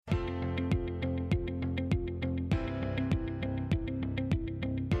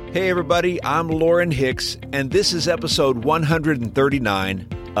Hey everybody, I'm Lauren Hicks, and this is episode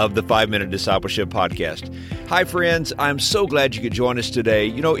 139 of the 5-Minute Discipleship Podcast. Hi friends, I'm so glad you could join us today.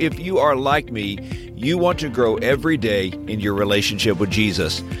 You know, if you are like me, you want to grow every day in your relationship with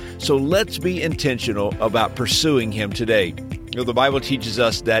Jesus. So let's be intentional about pursuing Him today. You know, the Bible teaches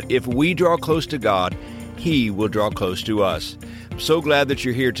us that if we draw close to God, He will draw close to us. I'm so glad that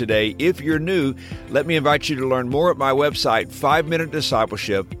you're here today. If you're new, let me invite you to learn more at my website,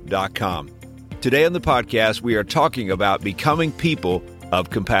 5minutediscipleship.com. Today on the podcast, we are talking about becoming people of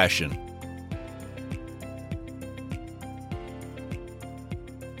compassion.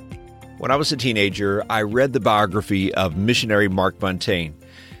 When I was a teenager, I read the biography of missionary Mark Buntain.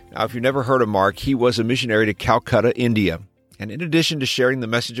 Now, if you've never heard of Mark, he was a missionary to Calcutta, India. And in addition to sharing the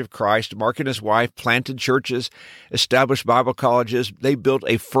message of Christ, Mark and his wife planted churches, established Bible colleges. They built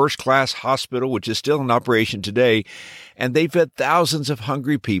a first-class hospital, which is still in operation today, and they fed thousands of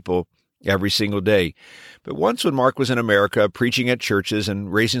hungry people every single day. But once when Mark was in America preaching at churches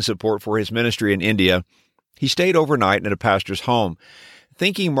and raising support for his ministry in India, he stayed overnight in a pastor's home.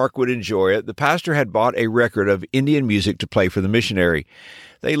 Thinking Mark would enjoy it, the pastor had bought a record of Indian music to play for the missionary.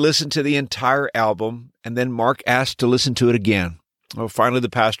 They listened to the entire album, and then Mark asked to listen to it again. Well, finally, the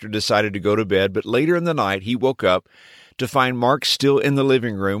pastor decided to go to bed, but later in the night, he woke up to find Mark still in the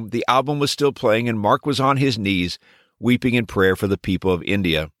living room. The album was still playing, and Mark was on his knees, weeping in prayer for the people of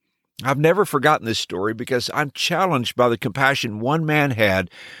India. I've never forgotten this story because I'm challenged by the compassion one man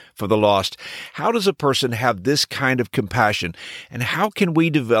had for the lost. How does a person have this kind of compassion? And how can we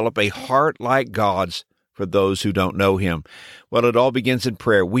develop a heart like God's for those who don't know Him? Well, it all begins in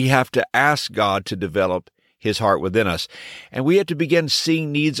prayer. We have to ask God to develop His heart within us. And we have to begin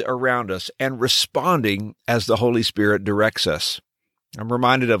seeing needs around us and responding as the Holy Spirit directs us. I'm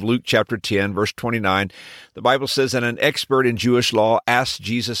reminded of Luke chapter 10, verse 29. The Bible says that an expert in Jewish law asked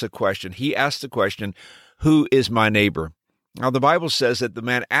Jesus a question. He asked the question, "Who is my neighbor?" Now, the Bible says that the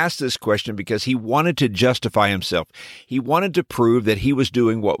man asked this question because he wanted to justify himself. He wanted to prove that he was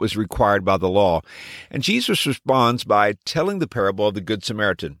doing what was required by the law. And Jesus responds by telling the parable of the Good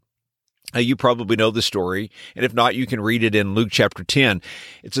Samaritan. You probably know the story, and if not, you can read it in Luke chapter 10.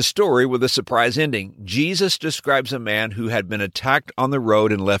 It's a story with a surprise ending. Jesus describes a man who had been attacked on the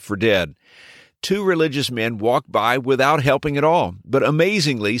road and left for dead. Two religious men walked by without helping at all, but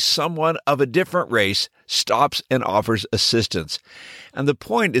amazingly, someone of a different race stops and offers assistance. And the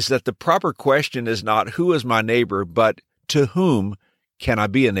point is that the proper question is not, "Who is my neighbor?" but "To whom can I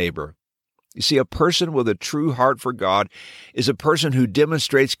be a neighbor?" You see, a person with a true heart for God is a person who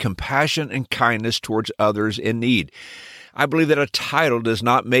demonstrates compassion and kindness towards others in need. I believe that a title does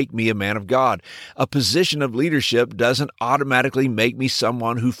not make me a man of God. A position of leadership doesn't automatically make me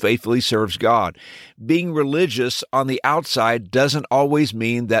someone who faithfully serves God. Being religious on the outside doesn't always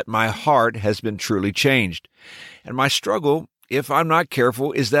mean that my heart has been truly changed. And my struggle, if I'm not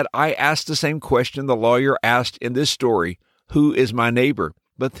careful, is that I ask the same question the lawyer asked in this story, "Who is my neighbor?"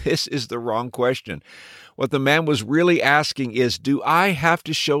 But this is the wrong question. What the man was really asking is, do I have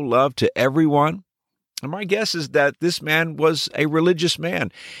to show love to everyone? And my guess is that this man was a religious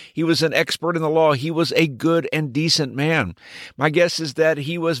man. He was an expert in the law. He was a good and decent man. My guess is that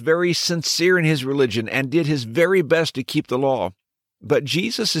he was very sincere in his religion and did his very best to keep the law. But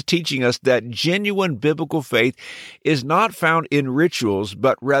Jesus is teaching us that genuine biblical faith is not found in rituals,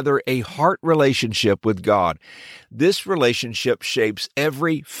 but rather a heart relationship with God. This relationship shapes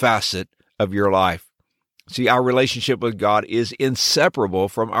every facet of your life. See, our relationship with God is inseparable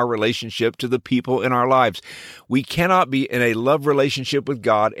from our relationship to the people in our lives. We cannot be in a love relationship with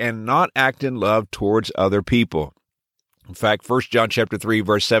God and not act in love towards other people. In fact, 1 John chapter 3,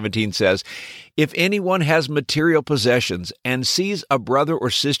 verse 17 says, "If anyone has material possessions and sees a brother or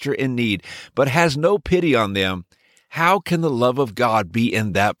sister in need, but has no pity on them, how can the love of God be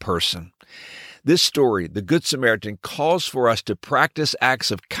in that person?" This story, the Good Samaritan, calls for us to practice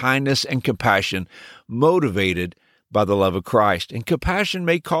acts of kindness and compassion motivated by the love of Christ. And compassion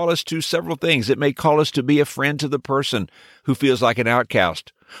may call us to several things. It may call us to be a friend to the person who feels like an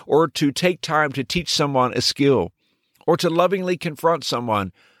outcast, or to take time to teach someone a skill, or to lovingly confront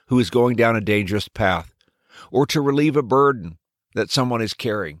someone who is going down a dangerous path, or to relieve a burden that someone is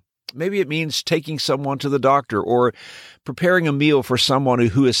carrying. Maybe it means taking someone to the doctor or preparing a meal for someone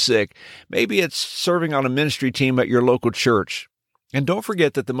who is sick. Maybe it's serving on a ministry team at your local church. And don't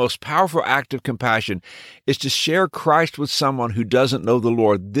forget that the most powerful act of compassion is to share Christ with someone who doesn't know the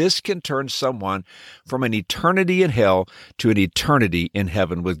Lord. This can turn someone from an eternity in hell to an eternity in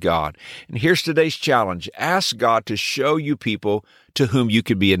heaven with God. And here's today's challenge. Ask God to show you people to whom you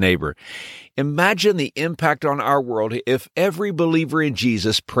could be a neighbor. Imagine the impact on our world if every believer in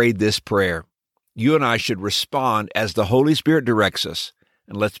Jesus prayed this prayer. You and I should respond as the Holy Spirit directs us.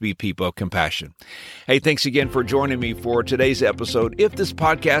 And let's be people of compassion. Hey, thanks again for joining me for today's episode. If this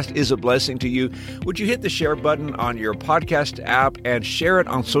podcast is a blessing to you, would you hit the share button on your podcast app and share it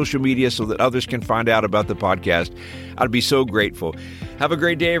on social media so that others can find out about the podcast? I'd be so grateful. Have a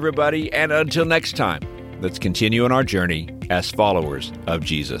great day, everybody. And until next time, let's continue on our journey as followers of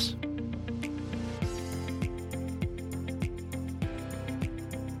Jesus.